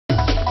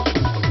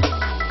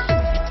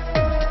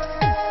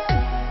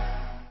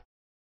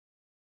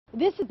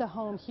This is the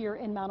home here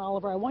in Mount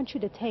Oliver. I want you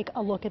to take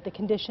a look at the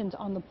conditions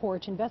on the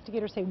porch.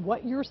 Investigators say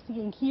what you're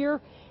seeing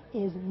here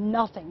is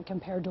nothing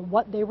compared to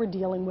what they were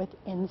dealing with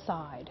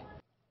inside.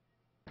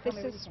 This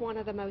is one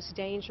of the most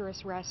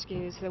dangerous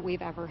rescues that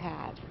we've ever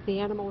had. The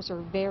animals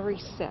are very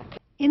sick.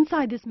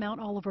 Inside this Mount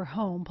Oliver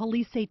home,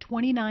 police say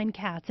 29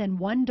 cats and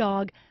 1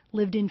 dog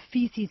lived in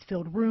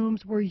feces-filled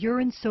rooms where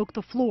urine soaked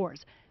the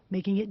floors,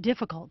 making it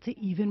difficult to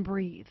even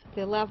breathe.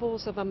 The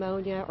levels of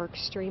ammonia are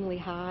extremely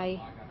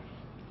high.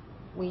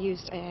 We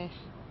used a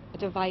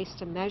device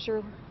to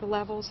measure the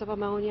levels of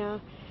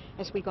ammonia.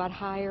 As we got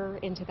higher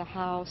into the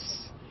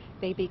house,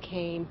 they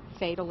became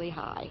fatally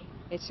high.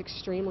 It's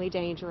extremely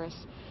dangerous.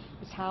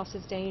 This house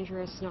is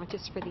dangerous, not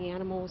just for the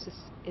animals,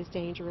 it's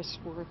dangerous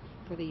for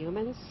the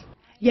humans.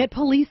 Yet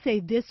police say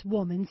this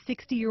woman,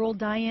 60-year-old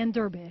Diane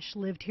Derbish,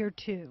 lived here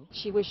too.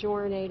 She was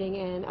urinating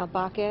in a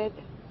bucket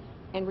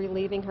and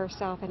relieving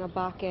herself in a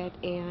bucket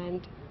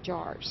and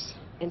jars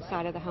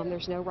inside of the home.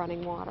 There's no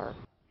running water.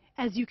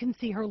 As you can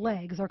see, her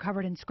legs are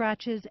covered in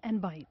scratches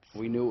and bites.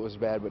 We knew it was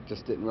bad, but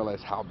just didn't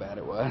realize how bad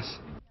it was.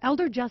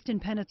 Elder Justin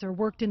Penitzer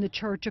worked in the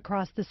church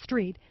across the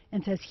street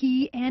and says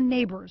he and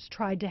neighbors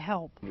tried to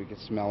help. You can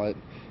smell it,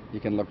 you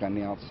can look on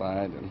the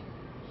outside and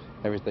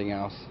everything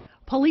else.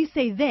 Police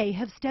say they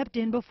have stepped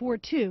in before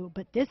too,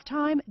 but this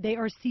time they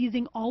are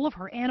seizing all of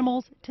her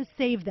animals to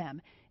save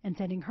them and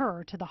sending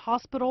her to the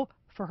hospital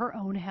for her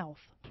own health.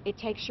 It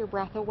takes your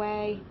breath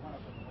away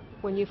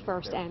when you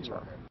first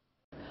enter.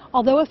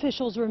 Although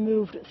officials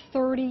removed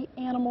 30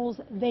 animals,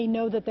 they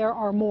know that there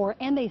are more,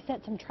 and they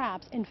set some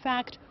traps. In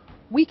fact,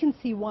 we can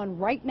see one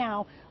right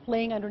now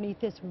laying underneath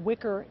this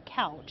wicker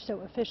couch. So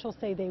officials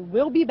say they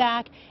will be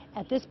back.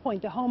 At this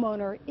point, the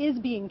homeowner is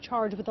being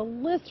charged with a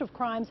list of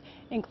crimes,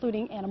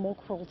 including animal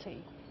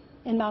cruelty.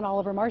 In Mount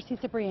Oliver, Marcy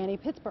Cipriani,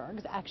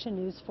 Pittsburgh's Action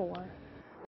News 4.